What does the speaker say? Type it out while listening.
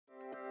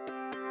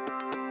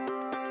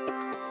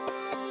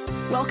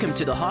Welcome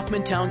to the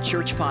Hoffmantown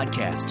Church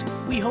Podcast.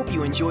 We hope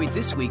you enjoyed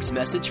this week's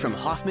message from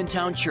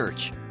Hoffmantown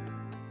Church.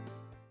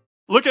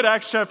 Look at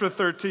Acts chapter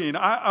 13.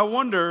 I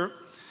wonder,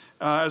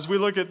 as we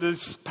look at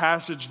this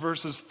passage,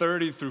 verses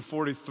 30 through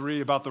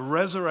 43, about the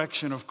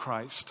resurrection of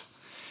Christ.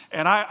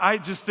 And I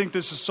just think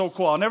this is so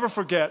cool. I'll never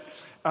forget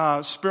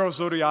Spiros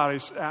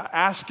Zodhiates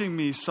asking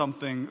me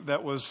something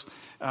that was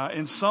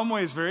in some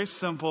ways very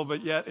simple,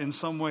 but yet in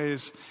some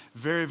ways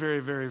very, very,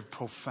 very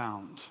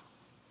profound.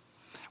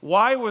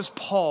 Why was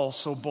Paul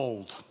so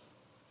bold?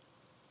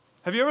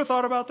 Have you ever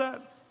thought about that?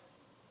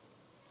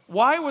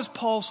 Why was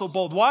Paul so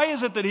bold? Why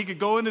is it that he could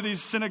go into these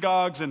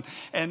synagogues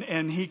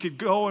and he could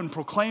go and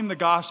proclaim the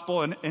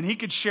gospel and he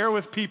could share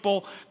with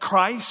people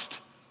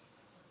Christ?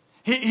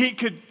 He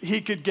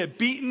could get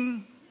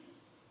beaten.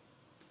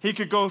 He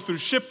could go through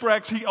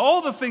shipwrecks.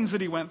 All the things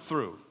that he went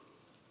through.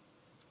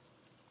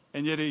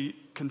 And yet he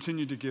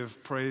continued to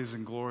give praise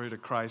and glory to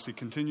Christ. He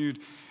continued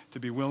to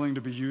be willing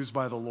to be used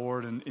by the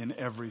Lord in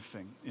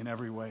everything, in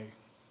every way.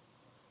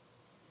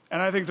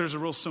 And I think there's a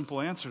real simple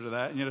answer to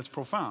that, and yet it's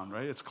profound,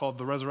 right? It's called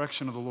the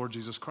resurrection of the Lord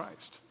Jesus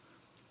Christ.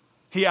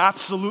 He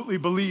absolutely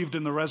believed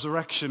in the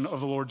resurrection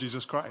of the Lord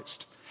Jesus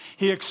Christ.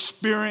 He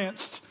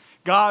experienced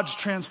God's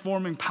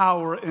transforming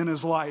power in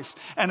his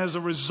life. And as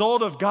a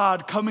result of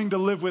God coming to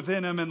live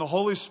within him and the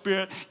Holy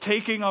Spirit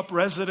taking up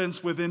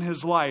residence within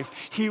his life,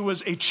 he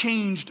was a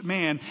changed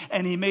man,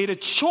 and he made a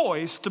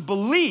choice to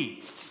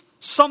believe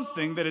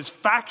something that is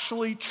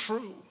factually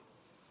true.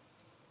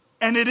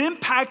 And it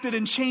impacted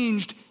and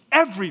changed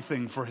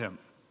everything for him.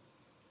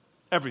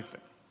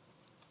 Everything.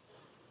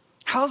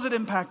 How's it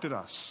impacted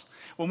us?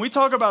 When we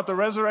talk about the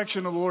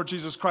resurrection of the Lord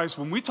Jesus Christ,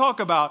 when we talk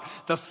about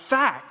the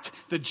fact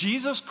that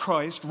Jesus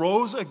Christ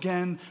rose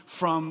again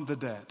from the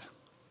dead,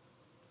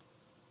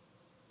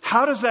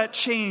 how does that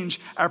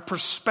change our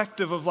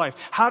perspective of life?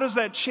 How does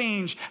that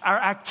change our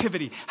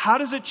activity? How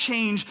does it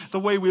change the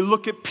way we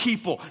look at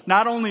people,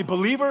 not only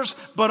believers,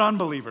 but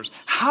unbelievers?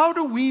 How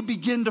do we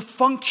begin to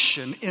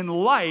function in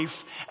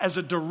life as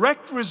a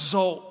direct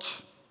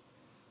result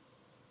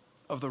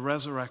of the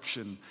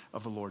resurrection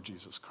of the Lord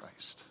Jesus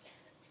Christ?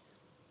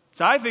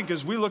 So I think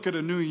as we look at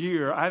a new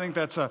year, I think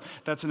that's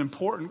an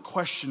important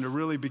question to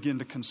really begin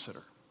to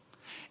consider.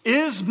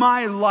 Is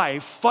my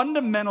life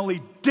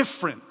fundamentally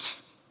different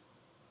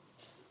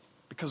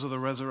because of the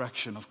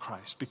resurrection of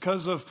Christ?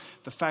 Because of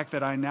the fact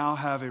that I now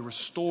have a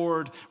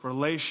restored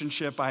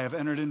relationship, I have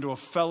entered into a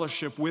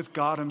fellowship with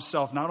God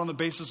himself, not on the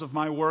basis of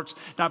my works,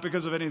 not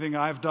because of anything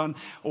I've done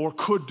or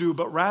could do,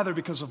 but rather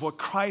because of what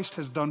Christ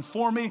has done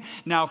for me.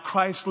 Now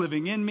Christ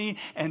living in me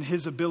and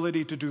his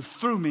ability to do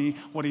through me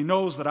what he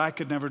knows that I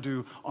could never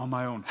do on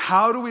my own.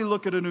 How do we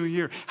look at a new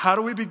year? How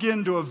do we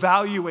begin to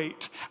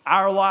evaluate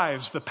our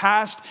lives, the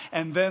past,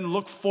 and then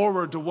look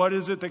forward to what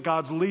is it that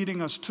God's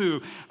leading us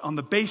to on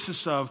the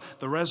basis of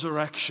the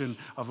resurrection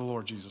of the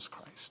Lord Jesus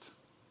Christ?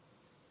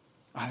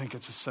 I think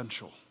it's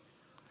essential.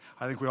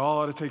 I think we all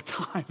ought to take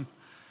time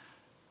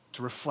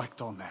to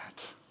reflect on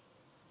that.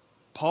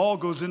 Paul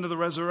goes into the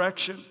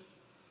resurrection,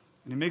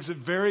 and he makes it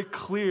very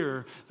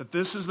clear that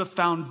this is the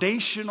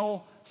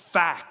foundational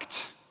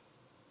fact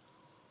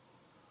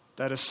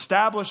that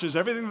establishes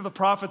everything that the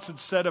prophets had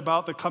said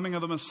about the coming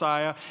of the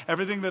Messiah,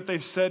 everything that they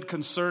said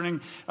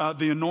concerning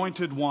the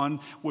anointed one,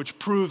 which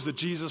proves that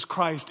Jesus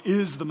Christ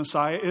is the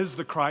Messiah, is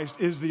the Christ,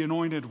 is the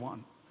anointed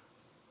one.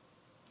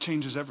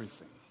 Changes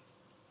everything.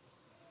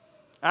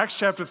 Acts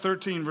chapter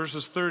 13,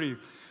 verses 30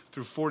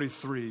 through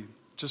 43.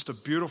 Just a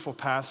beautiful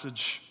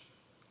passage.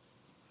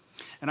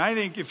 And I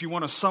think if you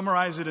want to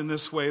summarize it in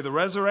this way, the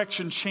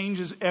resurrection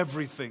changes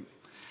everything.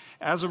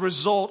 As a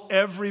result,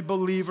 every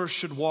believer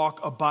should walk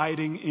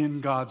abiding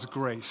in God's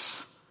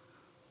grace.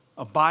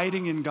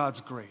 Abiding in God's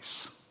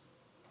grace.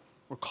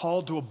 We're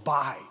called to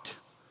abide.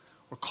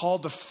 We're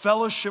called to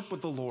fellowship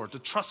with the Lord, to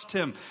trust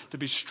him, to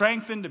be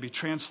strengthened, to be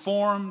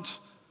transformed,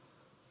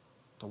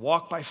 to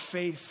walk by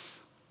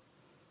faith.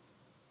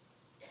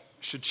 It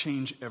should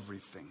change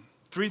everything.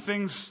 3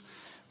 things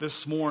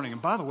this morning.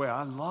 And by the way,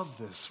 I love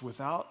this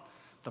without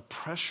the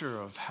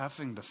pressure of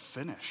having to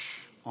finish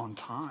on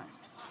time.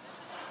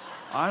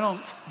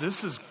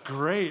 This is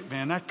great,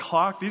 man.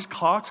 These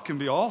clocks can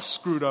be all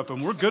screwed up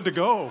and we're good to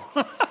go.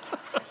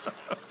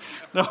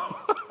 No,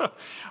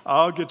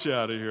 I'll get you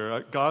out of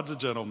here. God's a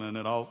gentleman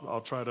and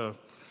I'll try to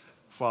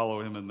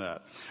follow him in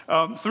that.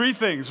 3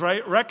 things,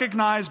 right?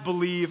 Recognize,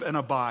 believe, and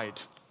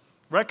abide.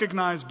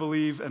 Recognize,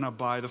 believe, and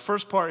abide. The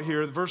first part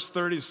here, verse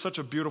 30 is such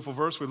a beautiful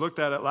verse. We looked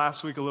at it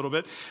last week a little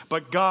bit.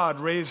 But God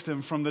raised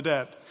him from the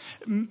dead.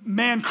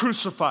 Man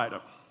crucified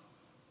him.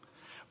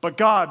 But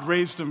God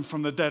raised him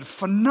from the dead.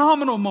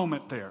 Phenomenal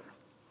moment there.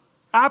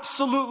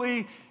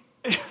 Absolutely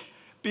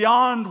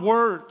beyond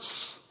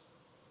words.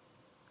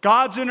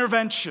 God's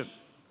intervention.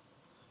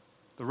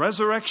 The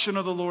resurrection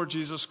of the Lord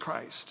Jesus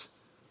Christ.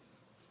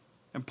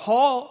 And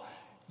Paul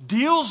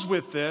deals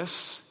with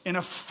this in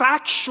a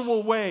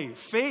factual way.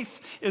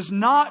 Faith is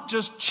not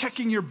just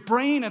checking your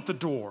brain at the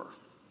door.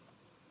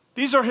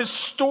 These are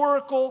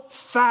historical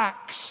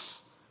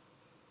facts.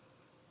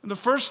 And the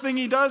first thing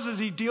he does is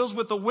he deals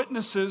with the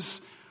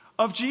witnesses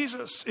of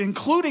Jesus,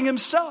 including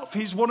himself.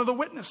 He's one of the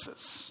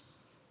witnesses.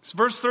 It's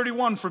verse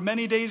 31, for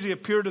many days he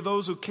appeared to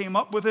those who came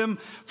up with him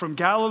from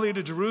Galilee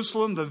to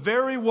Jerusalem, the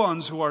very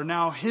ones who are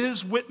now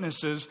his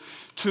witnesses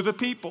to the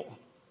people.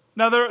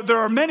 Now there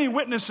are many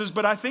witnesses,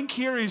 but I think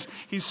here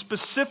he's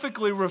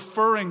specifically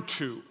referring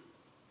to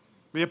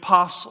the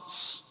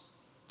apostles,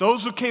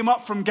 those who came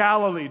up from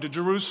Galilee to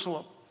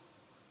Jerusalem.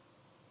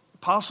 The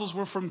apostles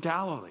were from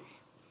Galilee.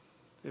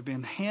 They'd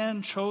been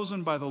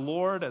hand-chosen by the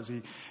Lord as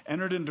he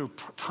entered into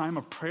a time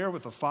of prayer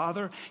with the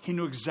Father. He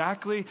knew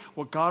exactly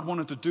what God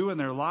wanted to do in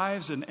their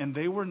lives, and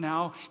they were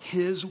now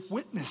his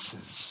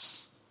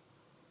witnesses.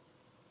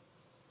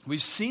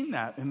 We've seen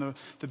that in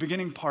the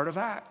beginning part of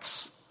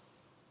Acts.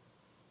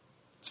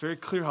 It's very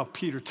clear how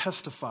Peter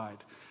testified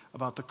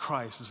about the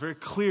Christ. It's very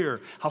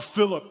clear how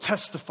Philip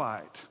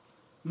testified.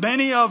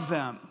 Many of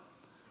them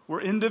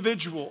were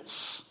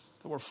individuals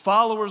that were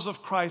followers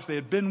of Christ. They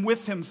had been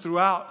with him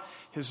throughout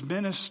his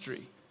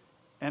ministry.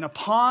 And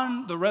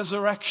upon the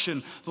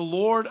resurrection, the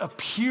Lord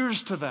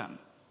appears to them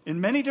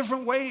in many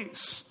different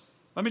ways.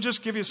 Let me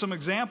just give you some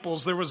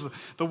examples. There was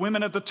the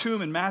women at the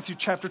tomb in Matthew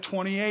chapter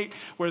 28,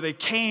 where they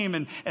came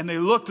and they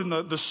looked and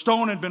the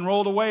stone had been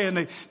rolled away,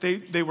 and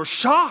they were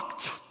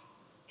shocked.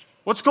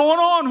 What's going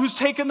on? Who's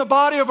taken the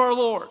body of our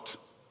Lord?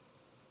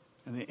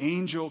 And the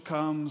angel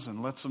comes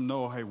and lets them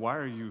know, hey, why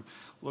are you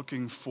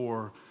looking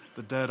for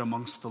the dead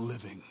amongst the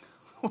living?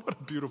 What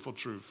a beautiful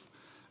truth.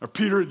 Or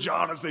Peter and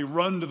John as they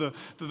run to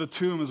the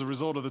tomb as a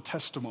result of the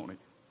testimony.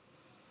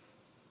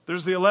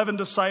 There's the 11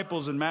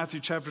 disciples in Matthew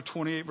chapter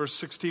 28, verse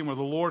 16, where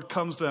the Lord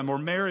comes to them. Or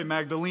Mary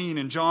Magdalene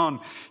in John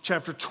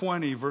chapter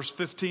 20, verse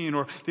 15.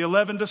 Or the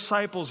 11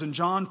 disciples in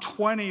John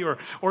 20.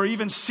 Or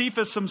even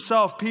Cephas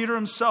himself, Peter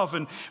himself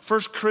in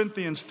 1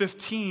 Corinthians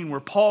 15,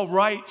 where Paul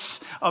writes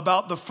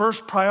about the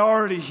first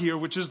priority here,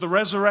 which is the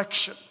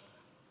resurrection.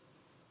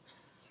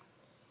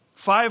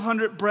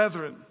 500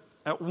 brethren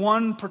at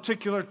one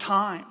particular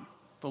time.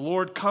 The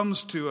Lord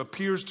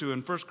appears to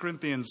in 1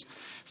 Corinthians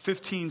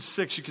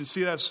 15:6. You can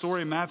see that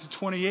story in Matthew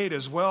 28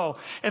 as well.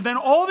 And then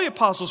all the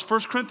apostles,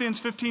 1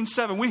 Corinthians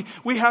 15:7.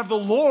 We have the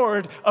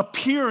Lord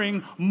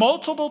appearing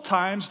multiple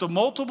times to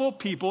multiple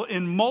people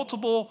in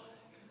multiple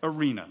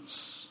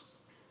arenas.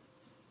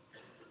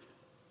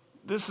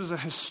 This is a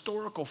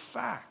historical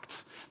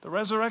fact. The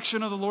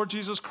resurrection of the Lord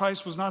Jesus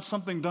Christ was not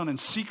something done in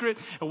secret.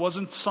 It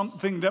wasn't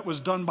something that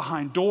was done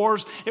behind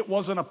doors. It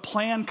wasn't a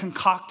plan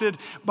concocted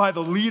by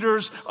the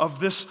leaders of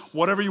this,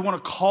 whatever you want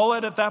to call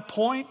it at that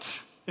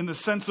point, in the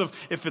sense of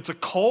if it's a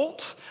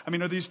cult. I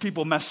mean, are these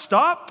people messed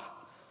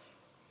up?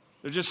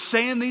 They're just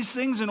saying these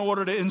things in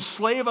order to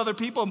enslave other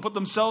people and put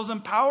themselves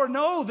in power?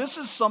 No, this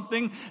is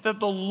something that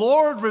the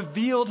Lord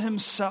revealed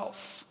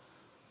himself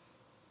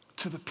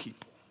to the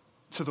people,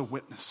 to the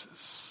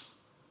witnesses,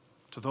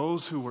 to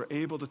those who were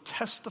able to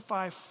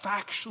testify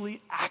factually,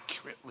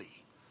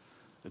 accurately,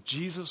 that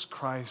Jesus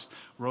Christ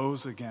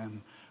rose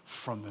again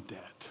from the dead.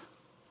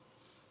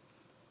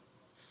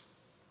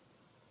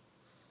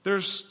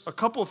 There's a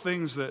couple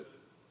things that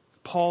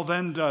Paul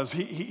then does.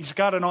 He's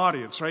got an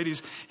audience, right?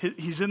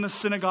 He's in the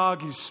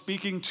synagogue. He's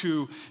speaking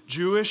to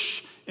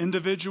Jewish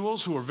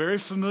individuals who are very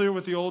familiar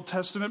with the Old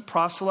Testament,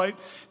 proselyte,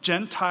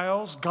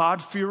 Gentiles,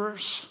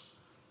 God-fearers.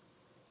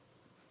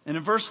 And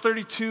in verse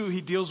 32,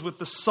 he deals with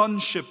the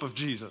sonship of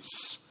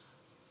Jesus.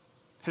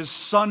 His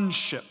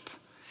sonship.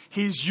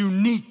 He's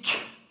unique.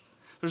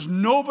 There's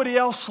nobody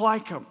else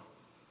like him.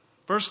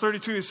 Verse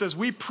 32, he says,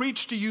 we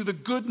preach to you the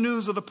good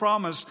news of the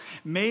promise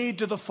made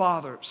to the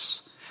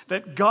fathers,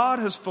 that God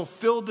has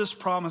fulfilled this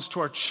promise to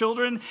our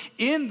children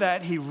in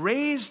that he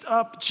raised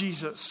up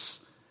Jesus,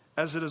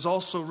 as it is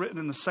also written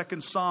in the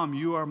second Psalm,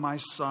 you are my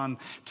son,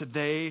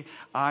 today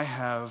I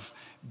have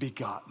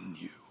begotten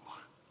you.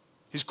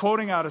 He's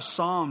quoting out of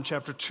Psalm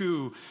chapter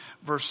 2,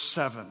 verse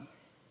 7. And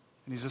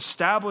he's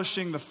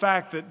establishing the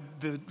fact that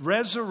the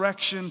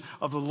resurrection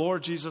of the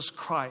Lord Jesus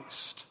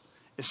Christ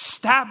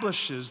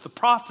establishes the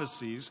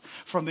prophecies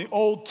from the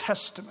Old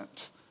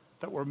Testament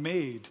that were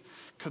made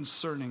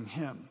concerning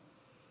him.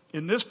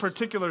 In this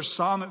particular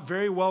psalm, it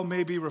very well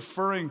may be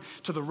referring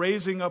to the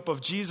raising up of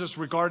Jesus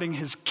regarding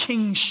his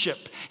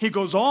kingship. He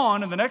goes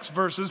on in the next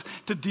verses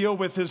to deal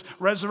with his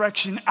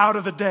resurrection out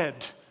of the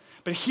dead.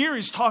 But here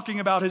he's talking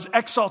about his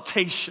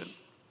exaltation.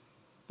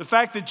 The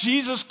fact that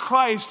Jesus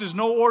Christ is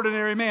no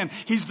ordinary man.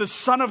 He's the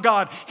Son of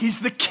God.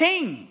 He's the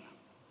King.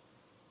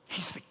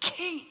 He's the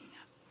King.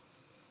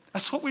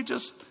 That's what we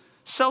just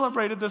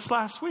celebrated this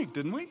last week,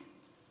 didn't we?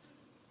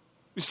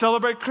 We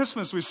celebrate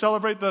Christmas. We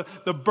celebrate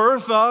the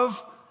birth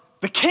of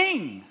the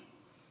King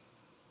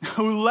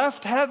who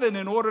left heaven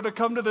in order to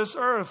come to this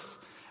earth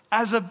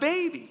as a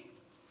baby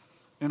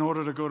in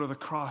order to go to the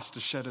cross to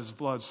shed his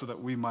blood so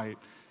that we might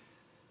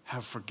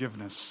have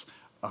forgiveness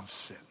of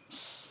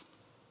sins.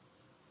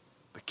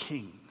 The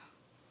King.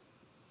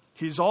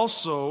 He's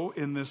also,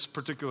 in this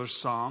particular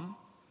psalm,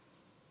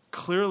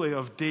 clearly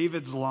of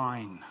David's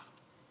line.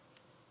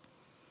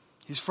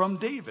 He's from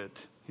David.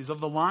 He's of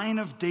the line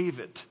of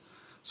David.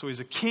 So he's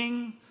a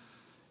king,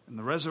 And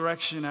the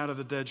resurrection out of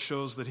the dead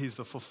shows that he's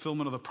the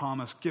fulfillment of the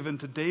promise given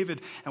to David.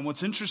 And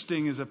what's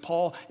interesting is that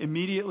Paul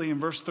immediately in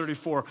verse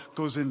 34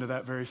 goes into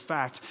that very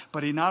fact.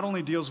 But he not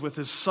only deals with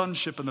his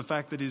sonship and the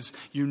fact that he's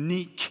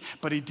unique,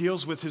 but he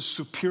deals with his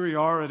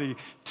superiority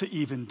to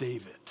even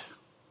David.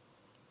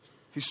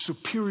 He's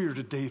superior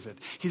to David.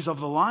 He's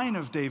of the line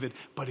of David,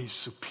 but he's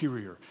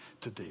superior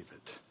to David.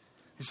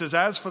 He says,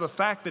 as for the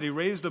fact that he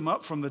raised him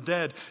up from the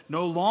dead,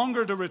 no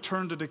longer to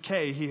return to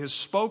decay, he has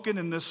spoken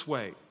in this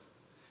way.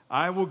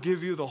 I will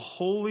give you the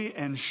holy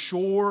and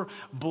sure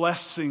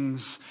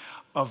blessings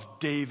of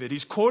David.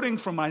 He's quoting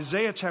from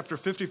Isaiah chapter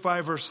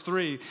 55, verse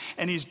 3,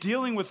 and he's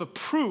dealing with the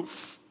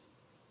proof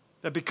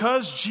that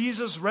because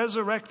Jesus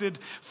resurrected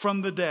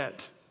from the dead,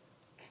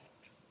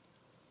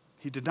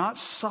 he did not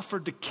suffer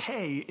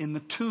decay in the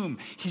tomb.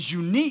 He's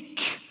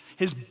unique.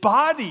 His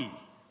body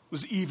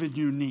was even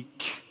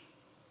unique.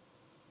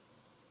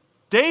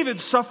 David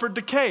suffered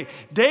decay.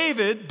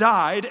 David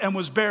died and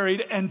was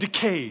buried and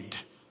decayed.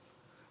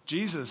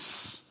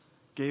 Jesus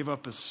gave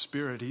up his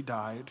spirit. He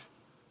died.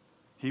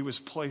 He was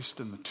placed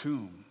in the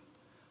tomb,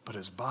 but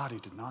his body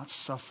did not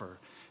suffer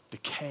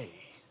decay.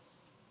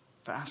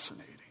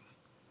 Fascinating.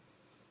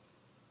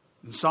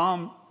 In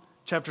Psalm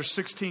chapter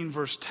 16,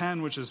 verse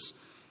 10, which is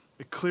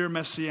a clear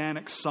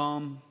messianic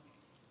psalm,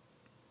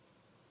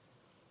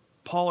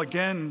 Paul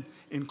again,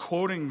 in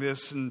quoting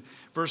this in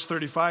verse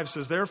 35,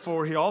 says,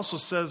 therefore, he also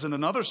says in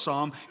another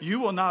psalm, you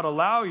will not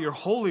allow your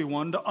Holy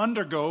One to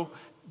undergo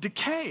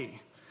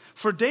decay.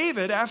 For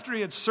David, after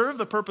he had served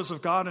the purpose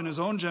of God in his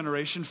own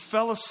generation,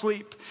 fell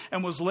asleep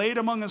and was laid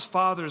among his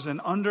fathers and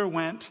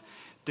underwent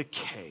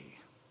decay.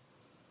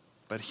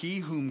 But he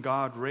whom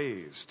God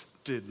raised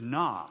did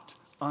not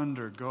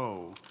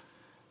undergo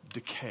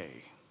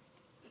decay.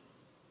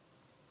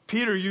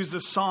 Peter used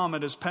this psalm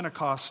at his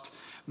Pentecost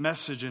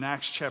message in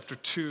Acts chapter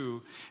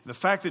 2. The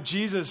fact that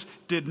Jesus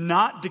did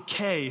not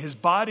decay, his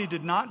body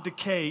did not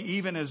decay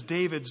even as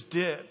David's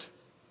did,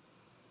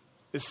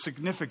 is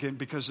significant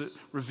because it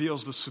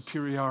reveals the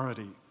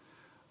superiority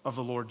of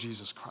the Lord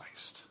Jesus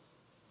Christ.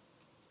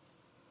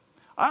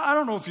 I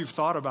don't know if you've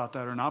thought about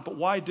that or not, but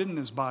why didn't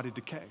his body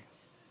decay?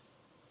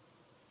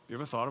 You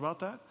ever thought about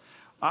that?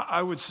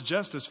 I would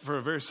suggest it's for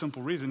a very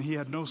simple reason. He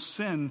had no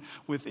sin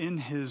within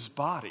his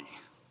body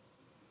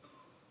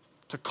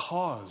to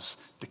cause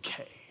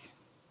decay.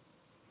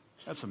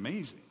 That's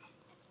amazing.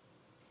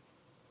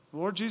 The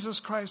Lord Jesus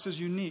Christ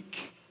is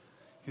unique.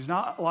 He's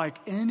not like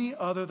any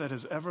other that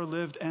has ever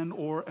lived and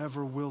or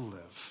ever will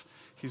live.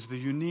 He's the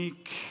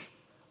unique,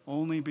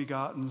 only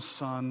begotten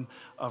Son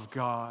of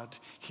God.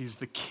 He's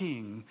the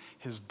King.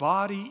 His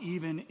body,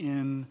 even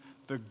in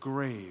the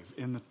grave,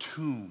 in the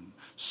tomb,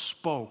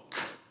 spoke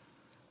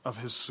of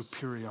his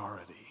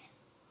superiority.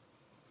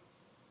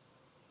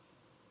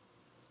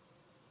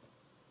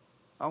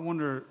 I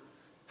wonder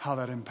how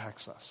that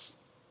impacts us.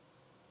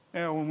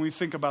 When we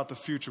think about the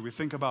future, we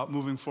think about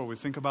moving forward, we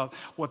think about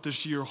what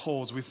this year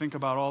holds, we think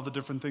about all the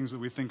different things that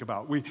we think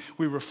about. We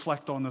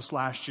reflect on this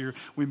last year,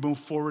 we move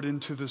forward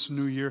into this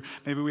new year.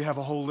 Maybe we have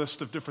a whole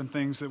list of different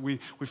things that we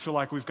feel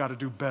like we've got to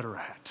do better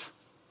at.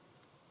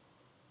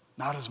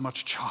 Not as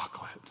much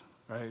chocolate,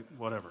 right?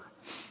 Whatever.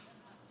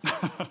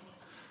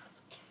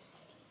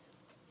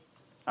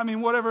 I mean,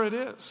 whatever it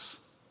is.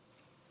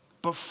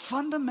 But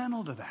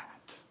fundamental to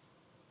that,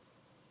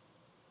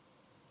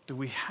 do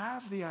we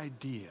have the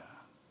idea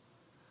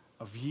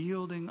of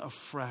yielding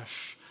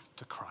afresh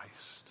to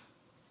Christ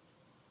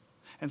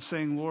and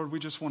saying, Lord, we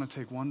just want to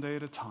take one day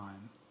at a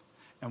time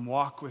and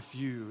walk with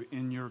you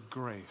in your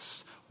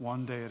grace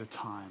one day at a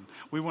time.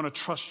 We want to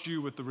trust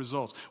you with the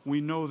results. We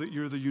know that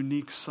you're the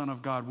unique Son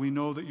of God. We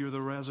know that you're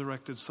the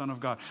resurrected Son of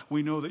God.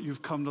 We know that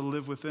you've come to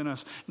live within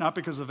us, not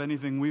because of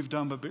anything we've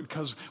done, but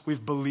because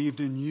we've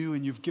believed in you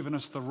and you've given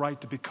us the right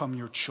to become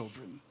your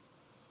children.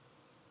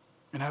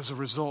 And as a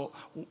result,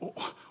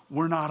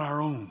 we're not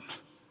our own.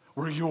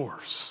 We're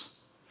yours.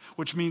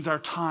 Which means our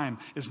time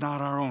is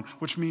not our own.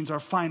 Which means our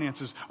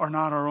finances are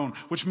not our own.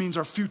 Which means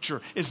our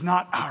future is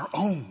not our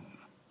own.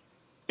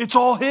 It's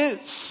all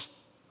his.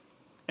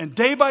 And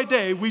day by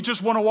day, we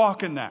just want to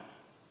walk in that.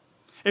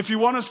 If you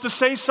want us to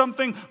say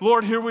something,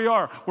 Lord, here we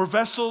are. We're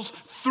vessels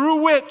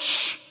through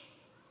which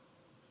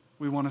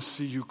we want to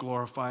see you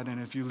glorified.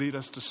 And if you lead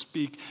us to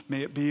speak,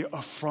 may it be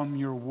from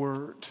your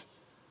word.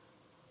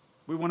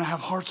 We want to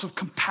have hearts of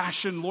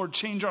compassion. Lord,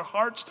 change our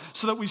hearts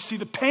so that we see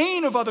the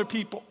pain of other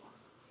people.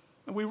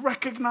 And we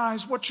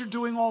recognize what you're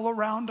doing all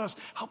around us.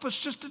 Help us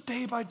just to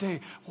day by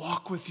day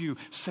walk with you,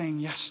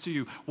 saying yes to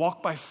you.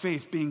 Walk by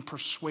faith, being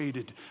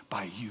persuaded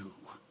by you.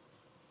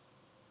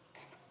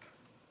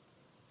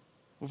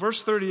 Well,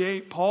 verse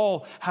 38,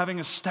 Paul, having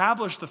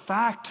established the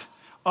fact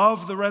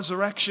of the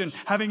resurrection,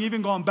 having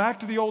even gone back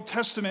to the Old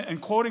Testament and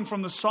quoting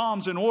from the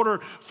Psalms in order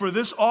for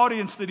this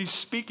audience that he's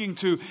speaking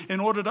to, in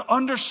order to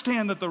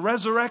understand that the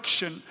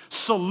resurrection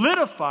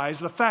solidifies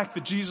the fact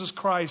that Jesus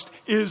Christ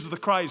is the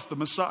Christ, the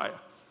Messiah.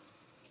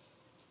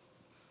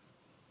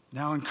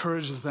 Now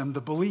encourages them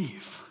to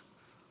believe.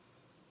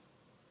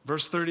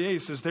 Verse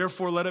 38 says,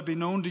 therefore let it be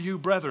known to you,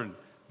 brethren,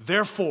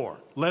 Therefore,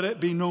 let it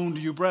be known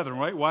to you, brethren,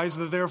 right? Why is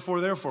the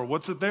therefore?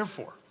 What's it there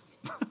for?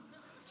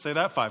 Say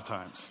that 5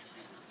 times.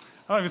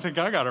 I don't even think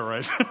I got it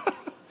right.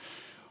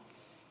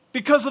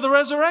 Because of the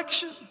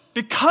resurrection.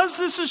 Because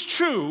this is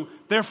true,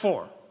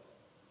 therefore,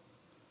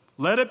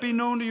 let it be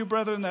known to you,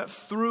 brethren, that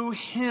through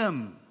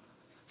him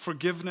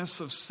forgiveness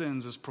of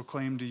sins is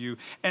proclaimed to you.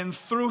 And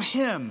through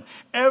him,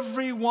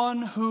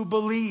 everyone who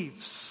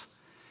believes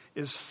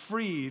is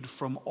freed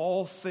from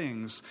all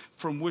things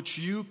from which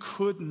you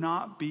could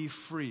not be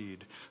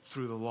freed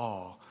through the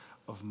law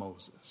of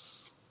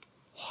Moses.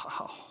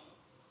 Wow.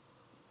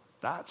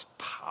 That's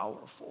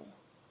powerful.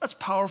 That's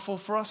powerful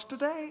for us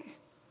today.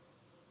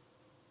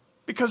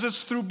 Because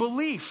it's through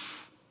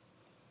belief.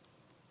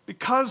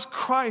 Because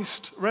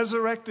Christ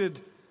resurrected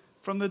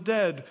from the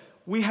dead,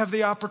 we have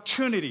the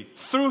opportunity.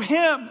 Through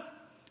him,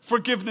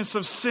 forgiveness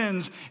of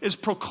sins is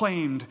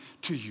proclaimed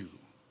to you.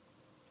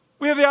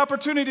 We have the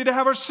opportunity to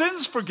have our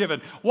sins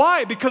forgiven.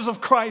 Why? Because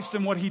of Christ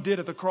and what he did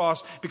at the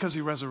cross, because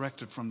he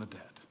resurrected from the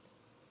dead.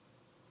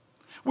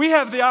 We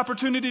have the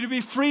opportunity to be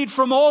freed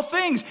from all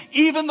things.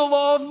 Even the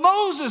law of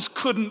Moses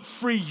couldn't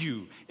free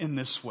you in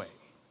this way.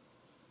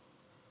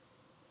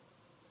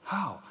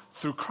 How?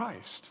 Through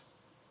Christ.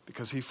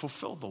 Because he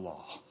fulfilled the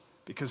law.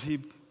 Because he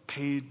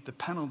paid the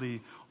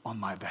penalty on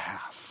my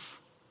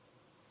behalf.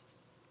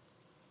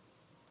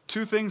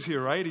 2 things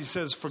here, right? He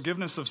says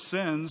forgiveness of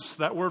sins.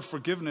 That word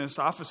forgiveness,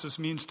 aphesis,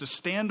 means to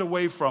stand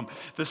away from.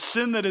 The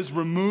sin that is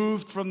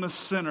removed from the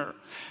sinner.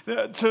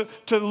 To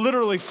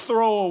literally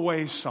throw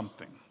away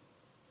something.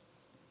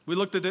 We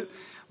looked at it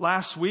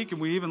last week, and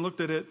we even looked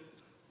at it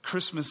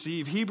Christmas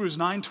Eve. Hebrews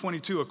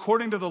 9:22.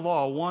 According to the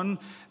law, one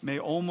may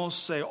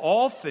almost say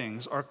all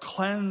things are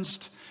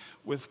cleansed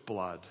with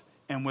blood.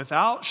 And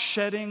without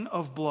shedding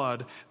of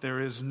blood, there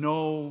is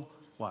no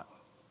what?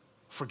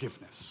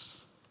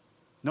 Forgiveness.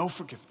 No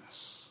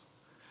forgiveness.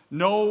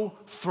 No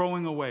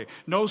throwing away.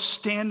 No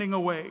standing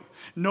away.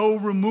 No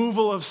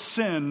removal of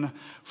sin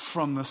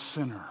from the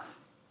sinner.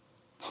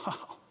 Wow.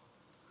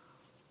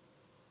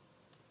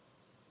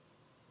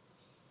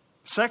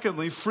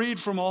 Secondly, freed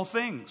from all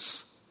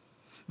things.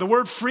 The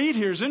word freed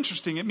here is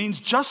interesting. It means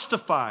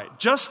justified,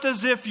 just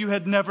as if you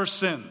had never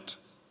sinned.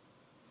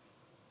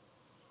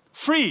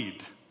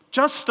 Freed,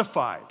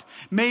 justified,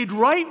 made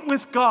right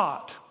with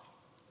God.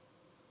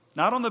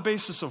 Not on the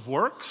basis of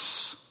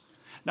works,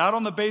 not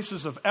on the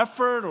basis of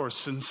effort or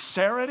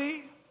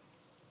sincerity.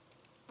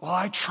 Well,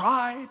 I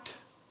tried.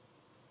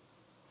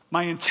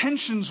 My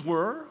intentions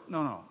were,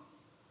 no.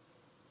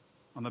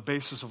 On the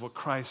basis of what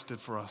Christ did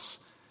for us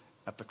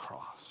at the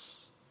cross.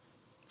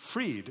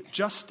 Freed,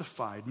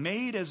 justified,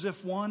 made as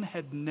if one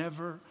had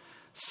never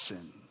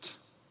sinned.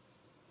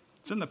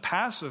 It's in the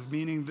passive,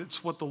 meaning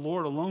that's what the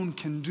Lord alone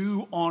can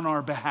do on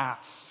our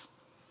behalf.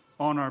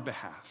 On our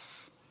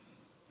behalf.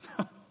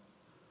 The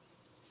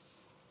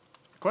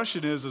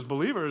question is, as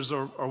believers,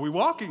 are we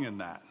walking in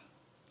that?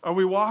 Are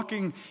we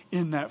walking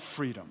in that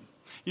freedom?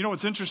 You know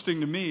what's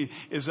interesting to me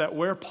is that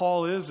where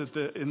Paul is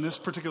in this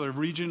particular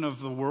region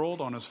of the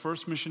world on his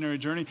first missionary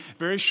journey,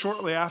 very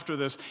shortly after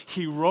this,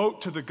 he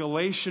wrote to the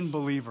Galatian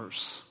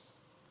believers,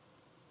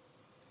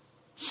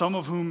 some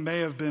of whom may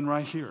have been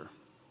right here.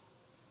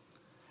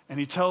 And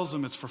he tells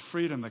them it's for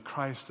freedom that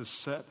Christ has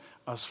set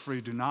us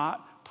free. Do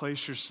not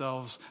place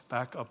yourselves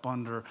back up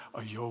under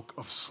a yoke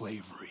of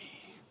slavery.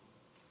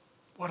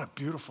 What a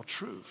beautiful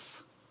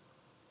truth.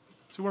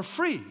 So we're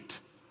freed.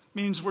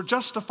 Means we're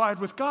justified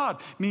with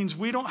God. Means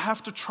we don't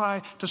have to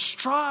try to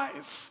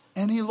strive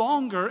any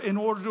longer in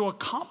order to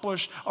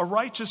accomplish a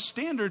righteous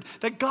standard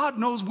that God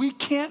knows we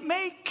can't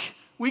make.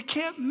 We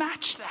can't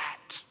match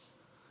that.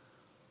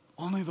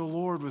 Only the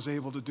Lord was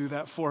able to do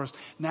that for us.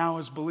 Now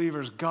as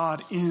believers,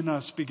 God in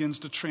us begins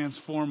to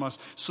transform us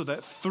so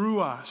that through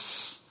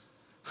us,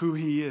 who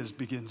he is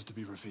begins to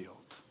be revealed.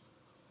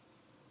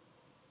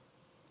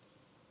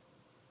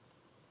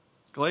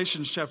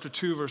 Galatians chapter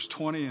 2, verse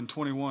 20 and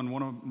 21,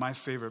 one of my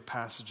favorite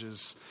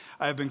passages.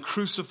 I have been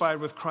crucified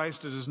with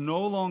Christ. It is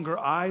no longer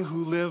I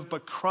who live,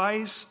 but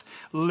Christ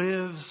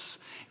lives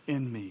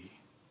in me.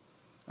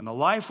 And the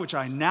life which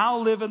I now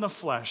live in the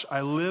flesh,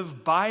 I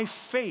live by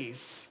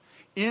faith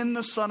in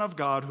the Son of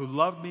God who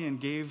loved me and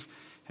gave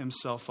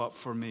himself up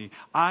for me.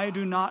 I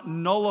do not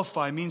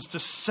nullify, means to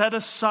set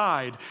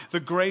aside the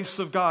grace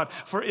of God.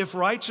 For if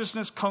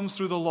righteousness comes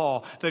through the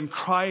law, then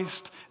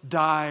Christ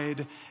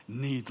died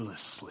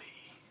needlessly.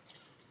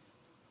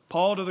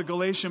 Paul to the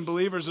Galatian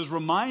believers is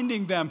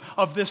reminding them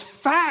of this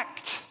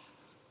fact.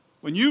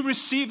 When you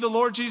received the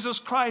Lord Jesus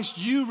Christ,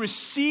 you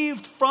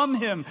received from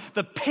him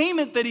the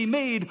payment that he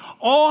made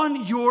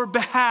on your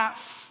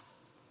behalf.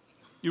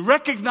 You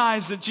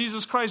recognize that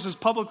Jesus Christ is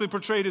publicly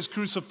portrayed as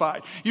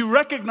crucified. You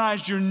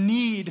recognize your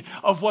need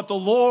of what the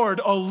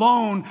Lord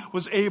alone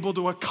was able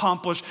to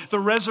accomplish. The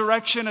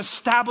resurrection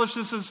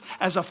establishes this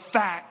as a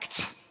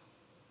fact.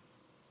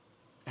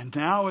 And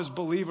now as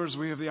believers,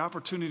 we have the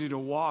opportunity to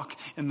walk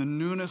in the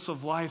newness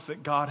of life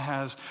that God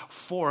has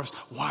for us.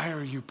 Why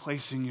are you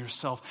placing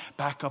yourself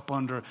back up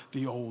under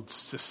the old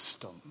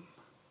system?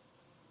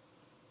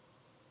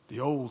 The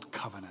old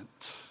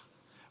covenant.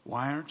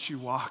 Why aren't you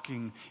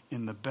walking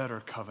in the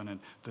better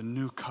covenant, the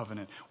new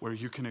covenant, where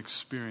you can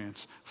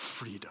experience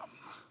freedom?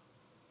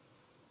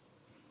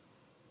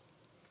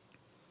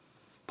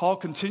 Paul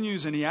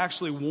continues and he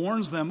actually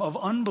warns them of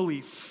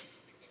unbelief.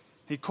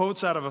 He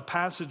quotes out of a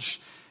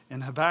passage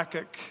in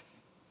Habakkuk.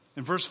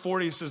 In verse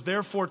 40, he says,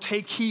 "Therefore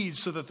take heed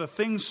so that the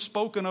things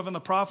spoken of in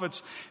the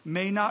prophets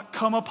may not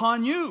come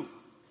upon you.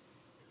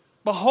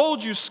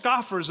 Behold, you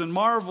scoffers, and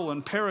marvel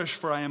and perish,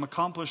 for I am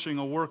accomplishing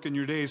a work in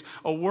your days,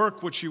 a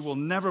work which you will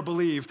never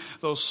believe,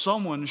 though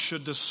someone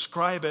should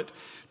describe it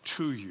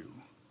to you."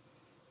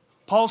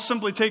 Paul's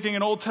simply taking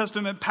an Old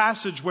Testament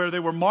passage where they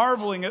were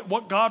marveling at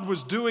what God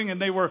was doing,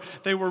 and they were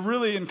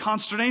really in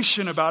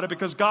consternation about it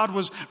because God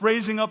was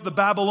raising up the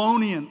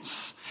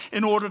Babylonians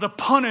in order to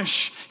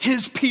punish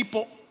his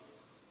people.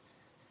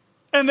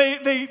 And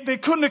they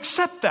couldn't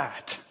accept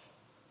that.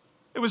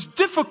 It was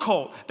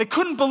difficult. They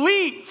couldn't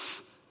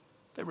believe.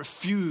 They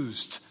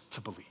refused to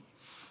believe.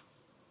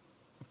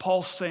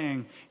 Paul's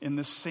saying in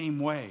the same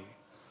way,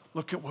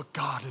 look at what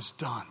God has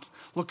done.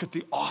 Look at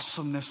the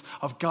awesomeness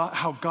of God,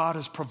 how God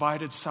has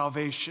provided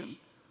salvation.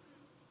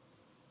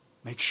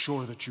 Make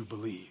sure that you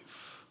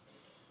believe.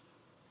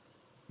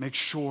 Make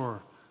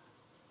sure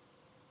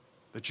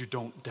that you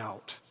don't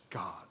doubt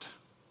God.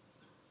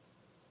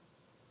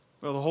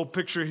 Well, the whole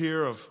picture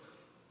here of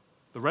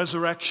the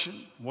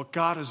resurrection, what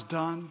God has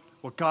done,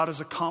 what God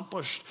has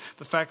accomplished,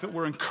 the fact that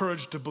we're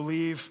encouraged to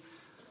believe,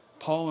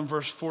 Paul in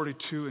verse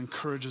 42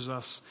 encourages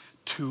us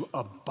to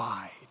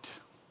abide.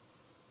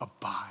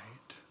 Abide.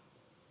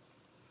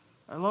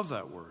 I love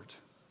that word.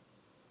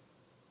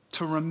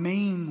 To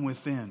remain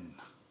within.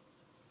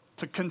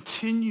 To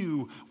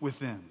continue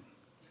within.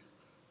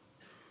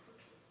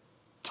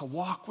 To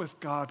walk with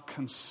God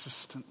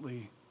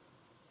consistently.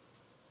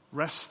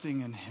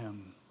 Resting in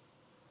Him.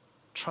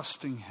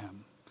 Trusting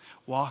Him.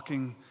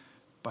 Walking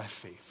by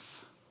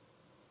faith.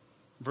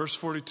 Verse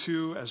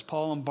 42, as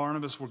Paul and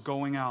Barnabas were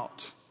going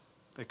out,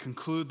 they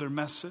conclude their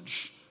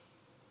message.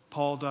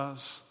 Paul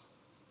does.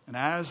 And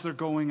as they're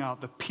going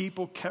out, the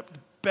people kept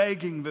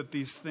begging that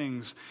these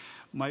things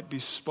might be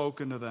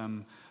spoken to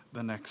them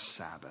the next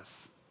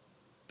Sabbath.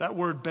 That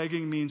word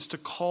begging means to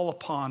call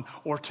upon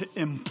or to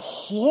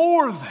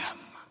implore them.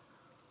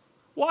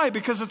 Why?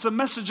 Because it's a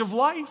message of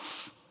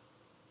life.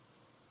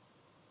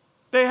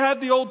 They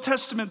had the Old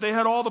Testament. They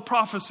had all the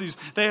prophecies.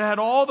 They had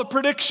all the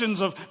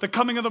predictions of the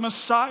coming of the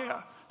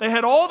Messiah. They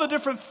had all the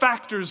different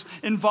factors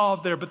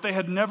involved there, but they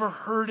had never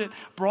heard it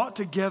brought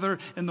together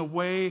in the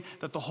way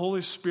that the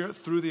Holy Spirit,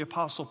 through the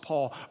Apostle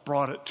Paul,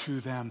 brought it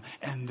to them.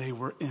 And they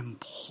were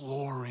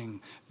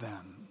imploring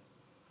them,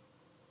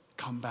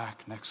 come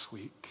back next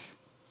week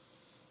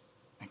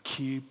and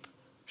keep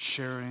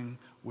sharing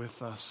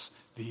with us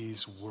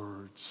these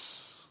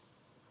words.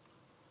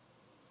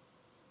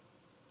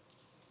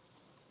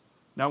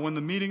 Now, when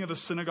the meeting of the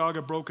synagogue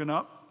had broken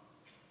up,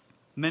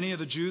 many of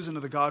the Jews and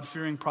of the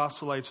God-fearing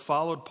proselytes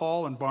followed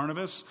Paul and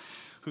Barnabas,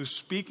 who,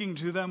 speaking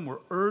to them,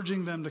 were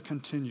urging them to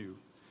continue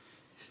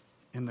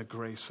in the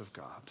grace of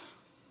God.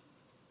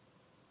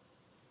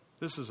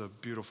 This is a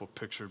beautiful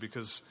picture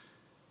because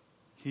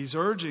he's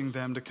urging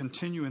them to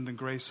continue in the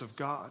grace of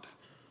God,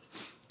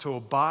 to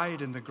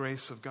abide in the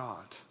grace of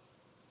God.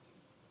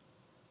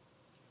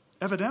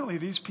 Evidently,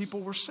 these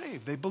people were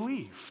saved. They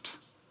believed.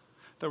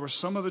 There were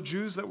some of the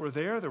Jews that were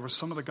there. There were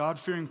some of the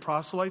God-fearing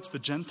proselytes, the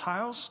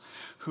Gentiles,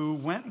 who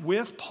went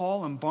with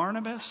Paul and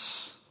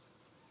Barnabas.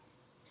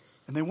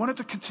 And they wanted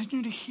to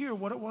continue to hear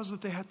what it was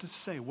that they had to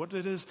say, what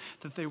it is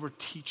that they were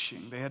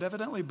teaching. They had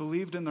evidently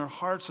believed in their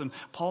hearts, and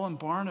Paul and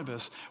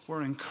Barnabas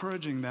were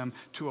encouraging them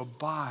to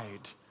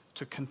abide,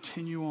 to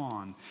continue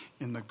on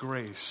in the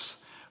grace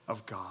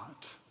of God.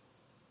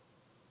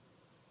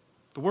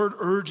 The word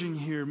urging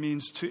here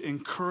means to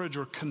encourage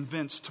or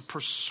convince, to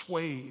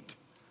persuade,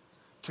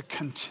 to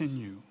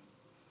continue.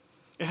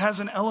 It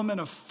has an element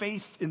of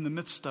faith in the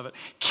midst of it.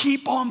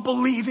 Keep on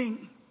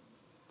believing.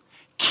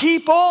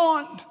 Keep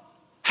on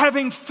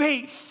having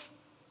faith.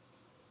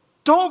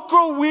 Don't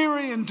grow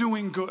weary in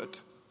doing good.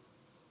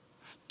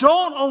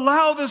 Don't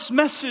allow this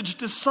message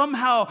to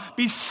somehow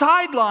be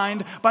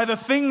sidelined by the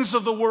things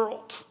of the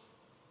world,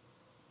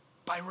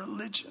 by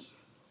religion.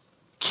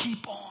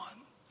 Keep on.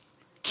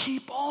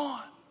 Keep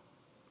on.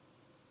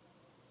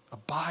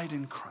 Abide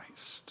in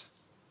Christ.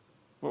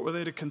 What were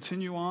they to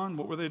continue on?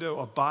 What were they to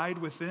abide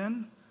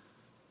within?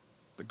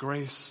 The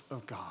grace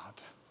of God.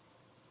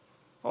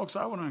 Folks,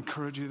 I want to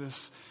encourage you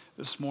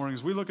this morning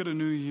as we look at a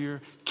new year.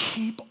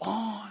 Keep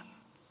on.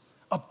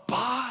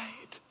 Abide.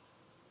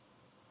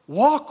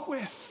 Walk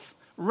with.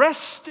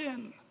 Rest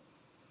in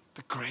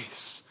the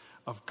grace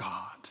of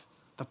God.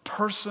 The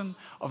person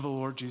of the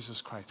Lord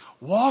Jesus Christ.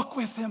 Walk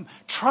with Him.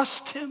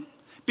 Trust Him.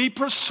 Be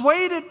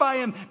persuaded by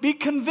Him. Be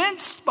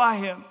convinced by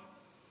Him.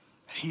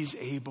 He's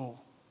able.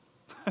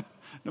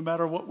 No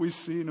matter what we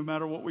see, no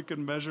matter what we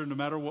can measure, no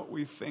matter what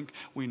we think,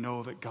 we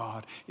know that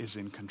God is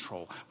in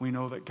control. We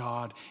know that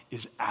God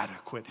is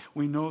adequate.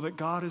 We know that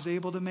God is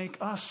able to make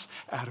us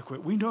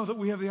adequate. We know that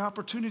we have the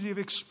opportunity of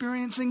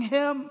experiencing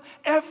Him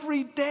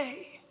every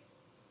day.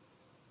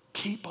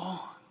 Keep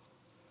on.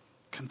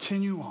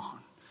 Continue on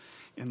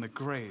in the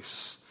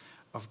grace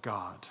of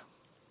God.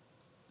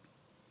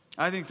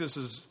 I think this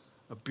is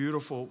a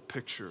beautiful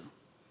picture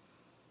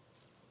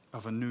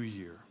of a new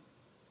year.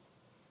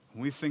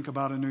 When we think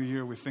about a new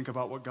year, we think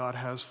about what God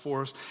has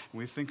for us, and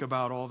we think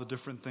about all the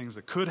different things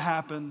that could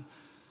happen,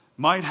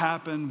 might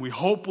happen, we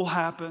hope will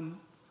happen.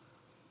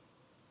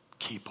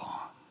 Keep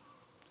on.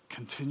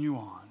 Continue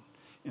on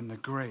in the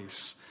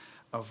grace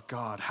of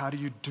God. How do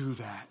you do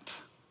that?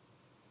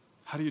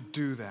 How do you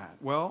do that?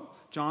 Well,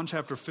 John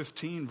chapter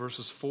 15,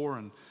 verses 4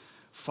 and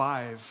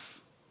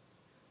 5,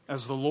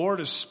 as the Lord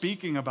is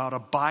speaking about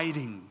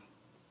abiding,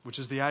 which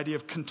is the idea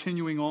of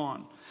continuing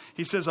on,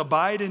 he says,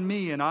 abide in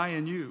me and I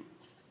in you.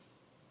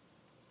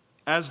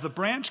 As the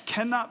branch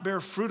cannot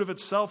bear fruit of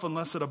itself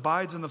unless it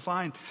abides in the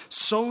vine,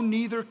 so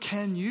neither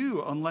can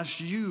you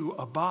unless you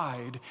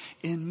abide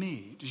in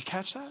me. Did you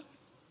catch that?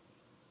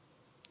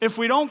 If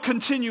we don't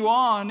continue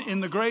on in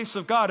the grace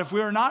of God, if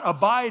we are not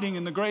abiding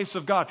in the grace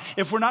of God,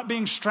 if we're not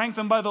being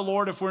strengthened by the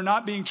Lord, if we're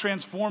not being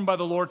transformed by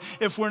the Lord,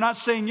 if we're not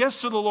saying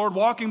yes to the Lord,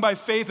 walking by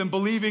faith and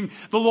believing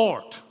the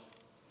Lord,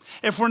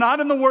 if we're not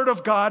in the Word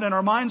of God and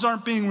our minds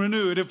aren't being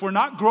renewed, if we're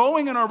not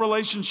growing in our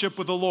relationship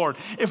with the Lord,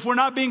 if we're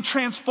not being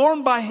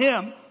transformed by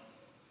Him,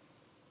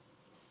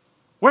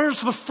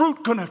 where's the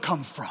fruit going to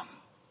come from?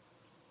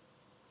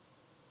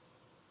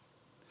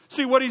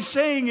 See, what he's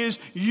saying is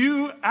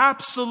you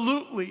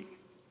absolutely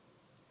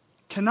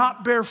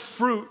cannot bear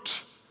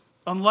fruit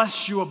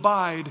unless you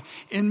abide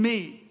in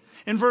me.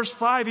 In verse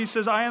 5, he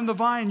says, I am the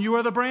vine, you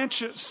are the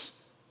branches.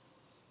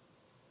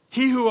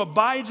 He who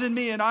abides in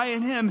me and I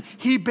in him,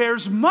 he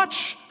bears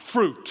much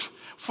fruit.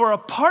 For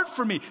apart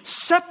from me,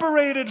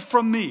 separated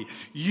from me,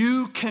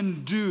 you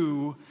can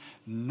do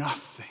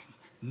nothing.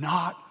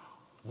 Not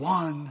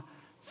one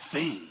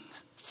thing.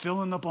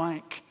 Fill in the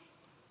blank.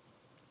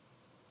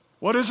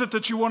 What is it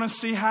that you want to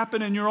see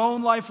happen in your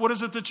own life? What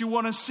is it that you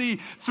want to see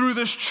through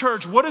this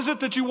church? What is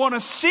it that you want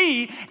to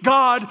see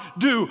God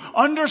do?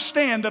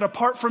 Understand that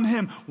apart from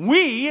him,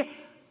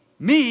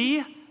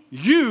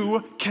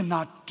 you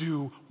cannot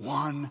do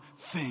one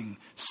thing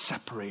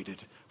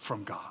separated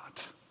from God.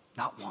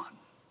 Not one.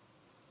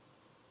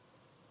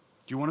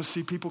 Do you want to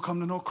see people come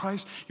to know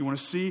Christ? You want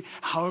to see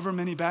however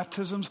many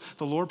baptisms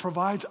the Lord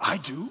provides? I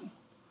do.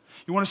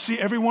 You want to see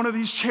every one of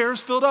these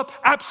chairs filled up?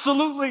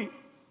 Absolutely.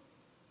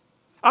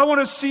 I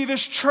want to see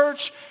this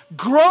church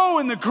grow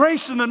in the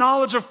grace and the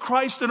knowledge of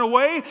Christ in a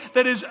way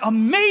that is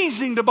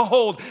amazing to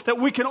behold, that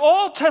we can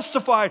all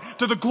testify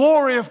to the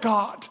glory of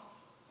God.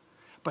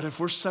 But if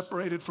we're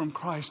separated from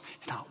Christ,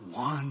 not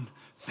one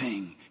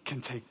thing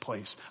can take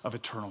place of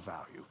eternal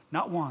value.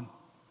 Not one.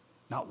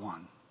 Not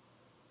one.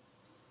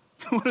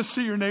 You want to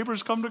see your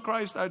neighbors come to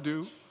Christ? I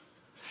do.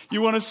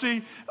 You want to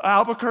see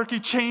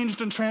Albuquerque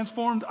changed and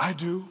transformed? I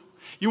do.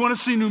 You want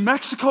to see New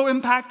Mexico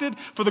impacted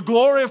for the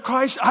glory of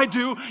Christ? I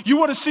do. You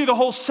want to see the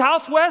whole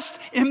Southwest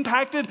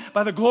impacted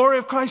by the glory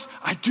of Christ?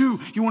 I do.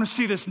 You want to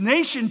see this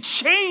nation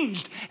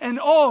changed? And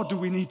oh, do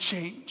we need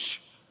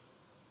change?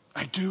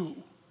 I do.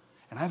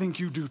 And I think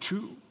you do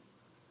too.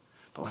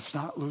 But let's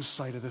not lose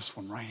sight of this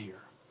one right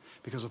here.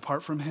 Because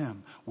apart from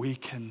him, we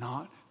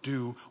cannot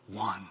do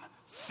one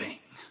thing.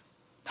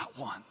 Not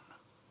one.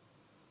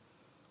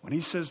 When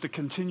he says to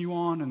continue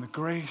on in the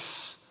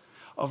grace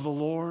of the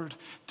Lord,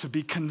 to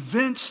be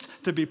convinced,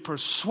 to be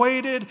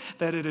persuaded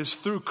that it is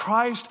through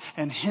Christ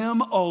and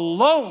him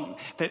alone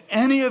that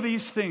any of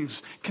these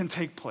things can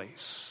take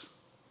place.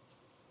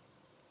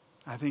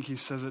 I think he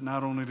says it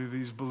not only to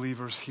these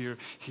believers here,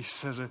 he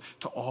says it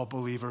to all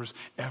believers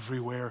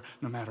everywhere,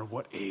 no matter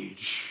what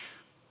age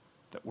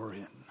that we're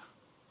in.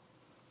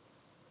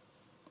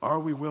 Are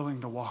we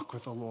willing to walk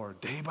with the Lord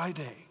day by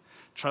day?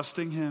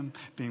 Trusting him,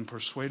 being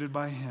persuaded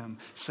by him,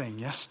 saying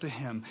yes to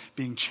him,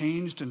 being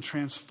changed and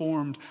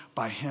transformed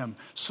by him,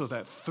 so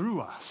that through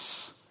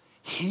us,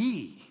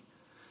 he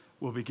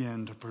will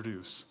begin to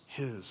produce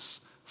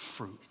his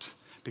fruit.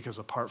 Because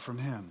apart from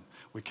him,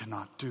 we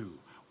cannot do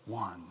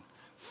one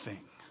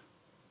thing.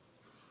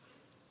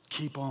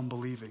 Keep on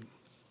believing.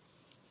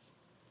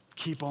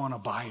 Keep on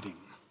abiding.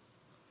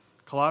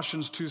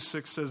 Colossians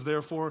 2:6 says,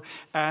 therefore,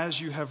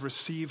 as you have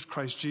received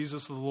Christ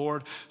Jesus the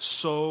Lord,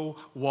 so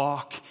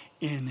walk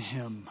in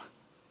him.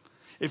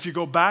 If you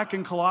go back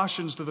in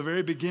Colossians to the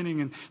very beginning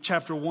in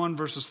chapter 1,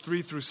 verses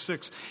 3 through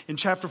 6, in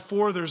chapter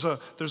 4, there's a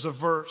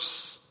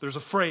verse, there's a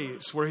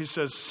phrase where he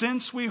says,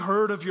 since we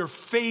heard of your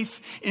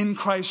faith in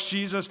Christ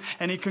Jesus,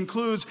 and he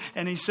concludes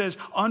and he says,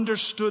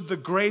 understood the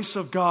grace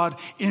of God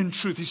in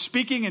truth. He's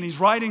speaking and he's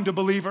writing to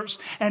believers,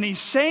 and he's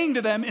saying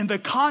to them in the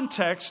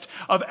context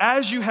of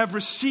as you have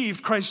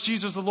received Christ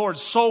Jesus the Lord,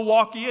 so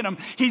walk ye in him.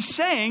 He's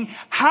saying,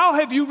 how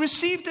have you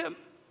received him?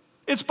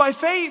 It's by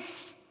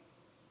faith.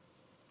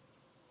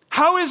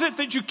 How is it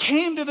that you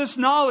came to this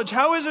knowledge?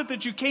 How is it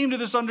that you came to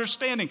this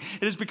understanding?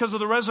 It is because of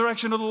the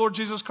resurrection of the Lord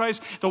Jesus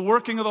Christ, the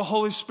working of the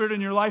Holy Spirit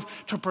in your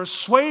life to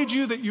persuade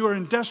you that you are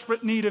in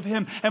desperate need of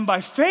him. And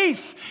by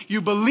faith, you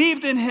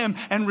believed in him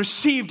and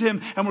received him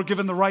and were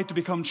given the right to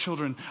become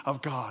children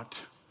of God.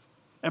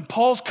 And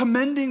Paul's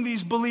commending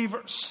these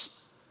believers.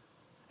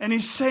 And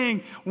he's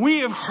saying, we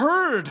have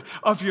heard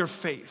of your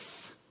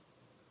faith.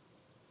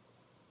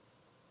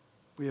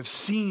 We have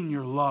seen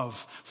your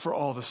love for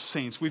all the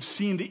saints. We've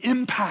seen the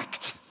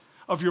impact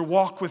of your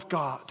walk with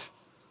God.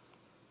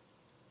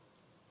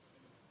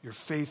 Your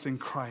faith in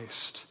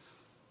Christ.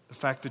 The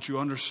fact that you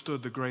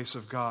understood the grace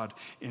of God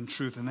in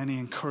truth. And then he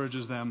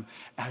encourages them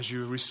as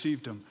you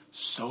received him.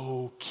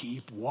 So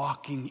keep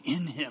walking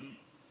in him.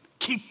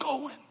 Keep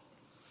going.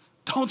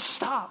 Don't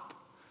stop.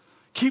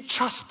 Keep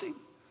trusting.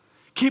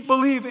 Keep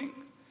believing.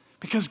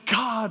 Because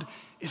God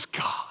is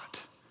God.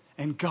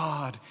 And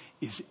God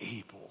is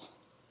able.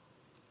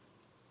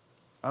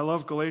 I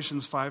love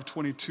Galatians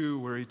 5:22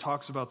 where he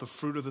talks about the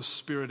fruit of the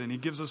Spirit. And he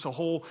gives us a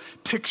whole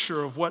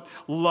picture of what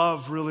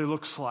love really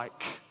looks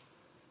like.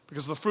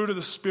 Because the fruit of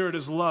the Spirit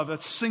is love.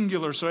 That's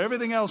singular. So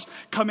everything else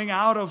coming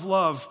out of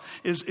love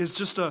is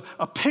just a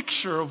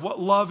picture of what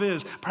love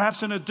is.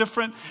 Perhaps in a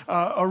different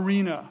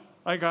arena.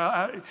 Like,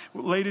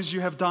 ladies,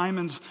 you have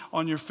diamonds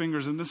on your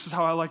fingers. And this is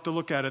how I like to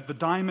look at it. The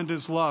diamond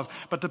is love.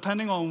 But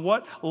depending on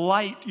what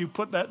light you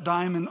put that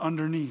diamond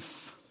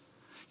underneath,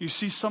 you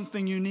see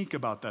something unique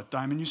about that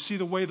diamond. You see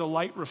the way the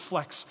light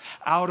reflects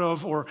out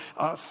of or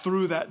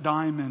through that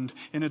diamond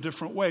in a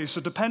different way.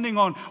 So depending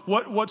on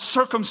what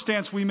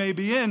circumstance we may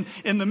be in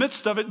the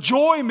midst of it,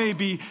 joy may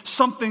be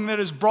something that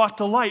is brought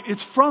to light.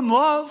 It's from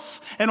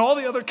love, and all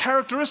the other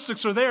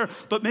characteristics are there,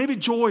 but maybe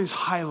joy is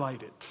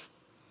highlighted.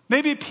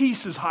 Maybe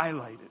peace is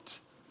highlighted.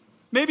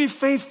 Maybe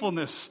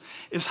faithfulness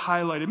is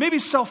highlighted. Maybe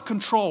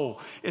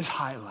self-control is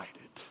highlighted.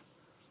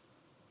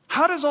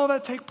 How does all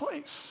that take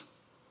place?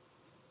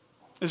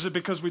 Is it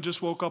because we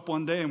just woke up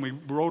one day and we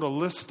wrote a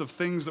list of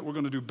things that we're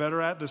going to do better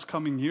at this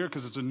coming year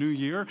because it's a new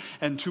year,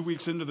 and 2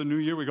 weeks into the new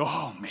year we go,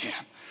 oh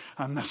man,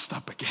 I messed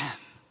up again?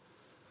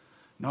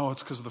 No,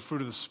 it's because the fruit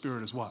of the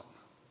Spirit is what?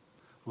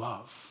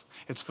 Love.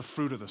 It's the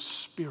fruit of the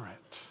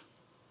Spirit.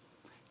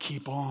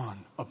 Keep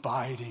on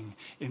abiding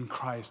in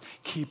Christ.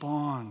 Keep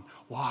on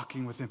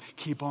walking with him.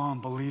 Keep on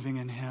believing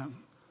in him.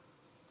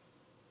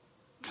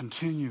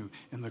 Continue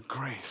in the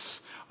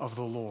grace of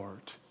the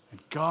Lord.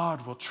 And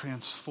God will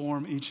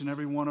transform each and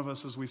every one of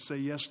us as we say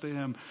yes to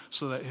him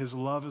so that his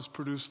love is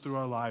produced through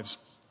our lives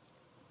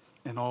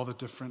in all the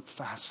different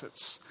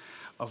facets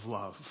of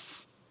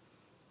love.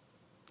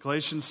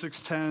 Galatians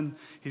 6:10,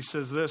 he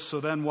says this, so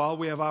then while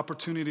we have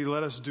opportunity,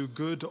 let us do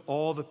good to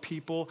all the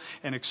people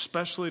and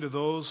especially to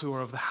those who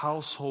are of the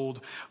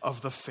household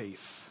of the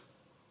faith.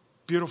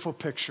 Beautiful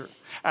picture.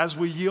 As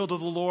we yield to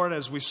the Lord,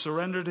 as we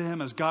surrender to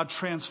him, as God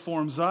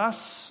transforms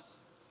us,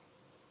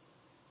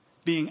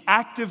 being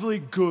actively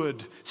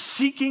good,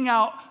 seeking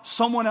out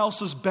someone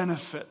else's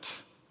benefit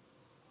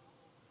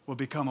will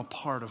become a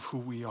part of who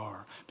we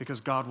are.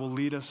 Because God will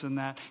lead us in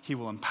that. He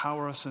will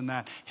empower us in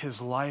that.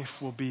 His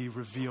life will be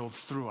revealed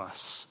through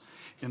us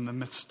in the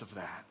midst of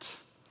that.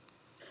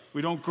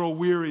 We don't grow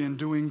weary in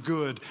doing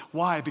good.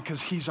 Why?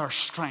 Because he's our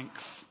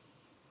strength.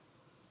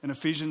 In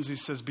Ephesians, he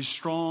says, be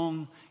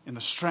strong in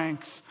the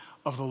strength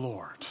of the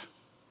Lord.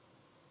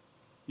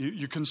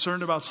 You're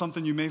concerned about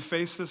something you may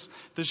face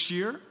this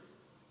year?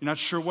 You're not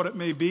sure what it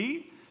may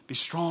be? Be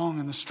strong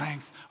in the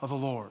strength of the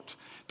Lord.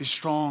 Be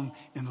strong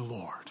in the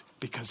Lord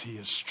because he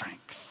is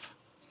strength.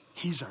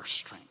 He's our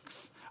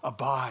strength.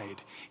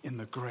 Abide in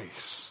the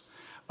grace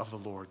of the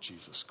Lord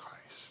Jesus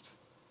Christ.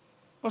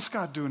 What's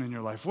God doing in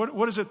your life?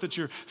 What is it that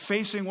you're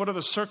facing? What are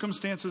the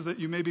circumstances that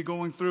you may be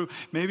going through?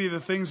 Maybe the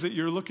things that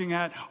you're looking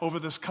at over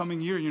this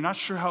coming year. You're not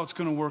sure how it's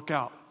going to work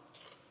out.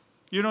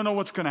 You don't know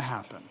what's going to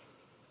happen.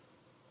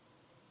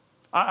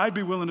 I'd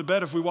be willing to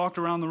bet if we walked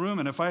around the room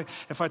and if I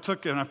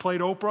took and I played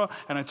Oprah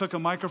and I took a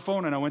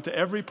microphone and I went to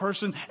every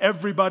person,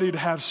 everybody would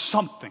have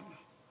something.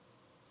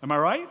 Am I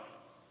right?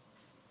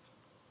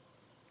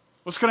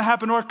 What's going to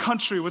happen to our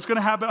country? What's going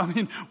to happen? I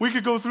mean, we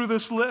could go through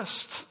this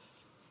list.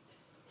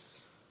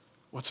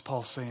 What's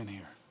Paul saying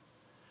here?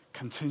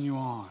 Continue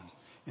on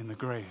in the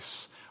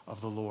grace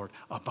of the Lord.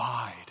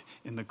 Abide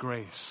in the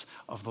grace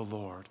of the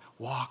Lord.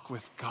 Walk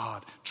with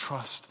God.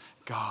 Trust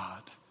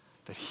God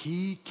that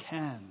he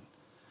can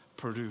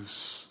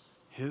produce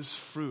his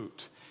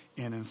fruit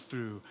in and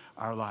through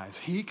our lives.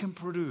 He can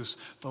produce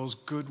those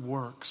good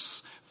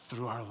works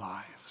through our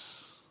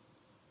lives.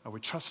 Are we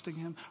trusting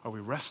him? Are we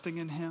resting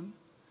in him?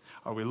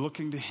 Are we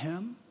looking to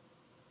him?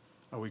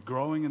 Are we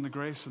growing in the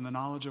grace and the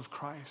knowledge of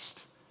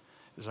Christ?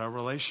 Is our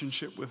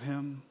relationship with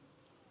him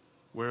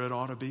where it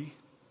ought to be?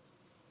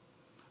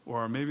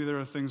 Or maybe there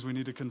are things we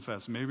need to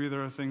confess. Maybe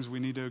there are things we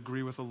need to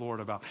agree with the Lord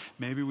about.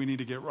 Maybe we need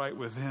to get right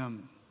with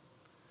him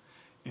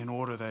in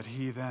order that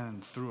he then,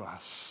 through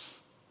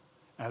us,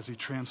 as he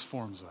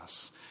transforms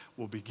us,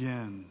 will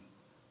begin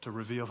to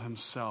reveal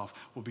himself,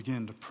 will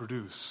begin to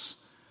produce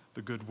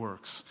the good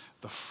works,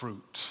 the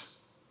fruit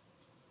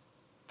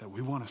that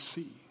we want to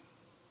see.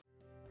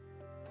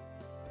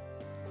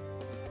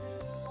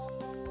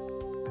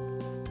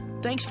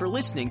 Thanks for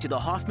listening to the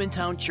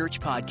Hoffmantown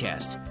Church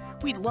Podcast.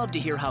 We'd love to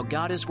hear how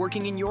God is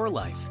working in your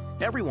life.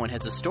 Everyone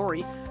has a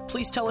story.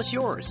 Please tell us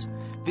yours.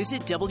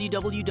 Visit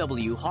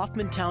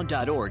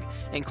www.hoffmantown.org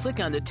and click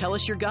on the Tell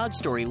Us Your God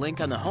Story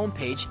link on the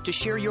homepage to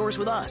share yours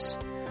with us.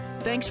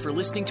 Thanks for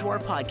listening to our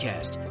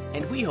podcast,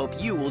 and we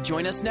hope you will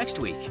join us next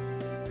week.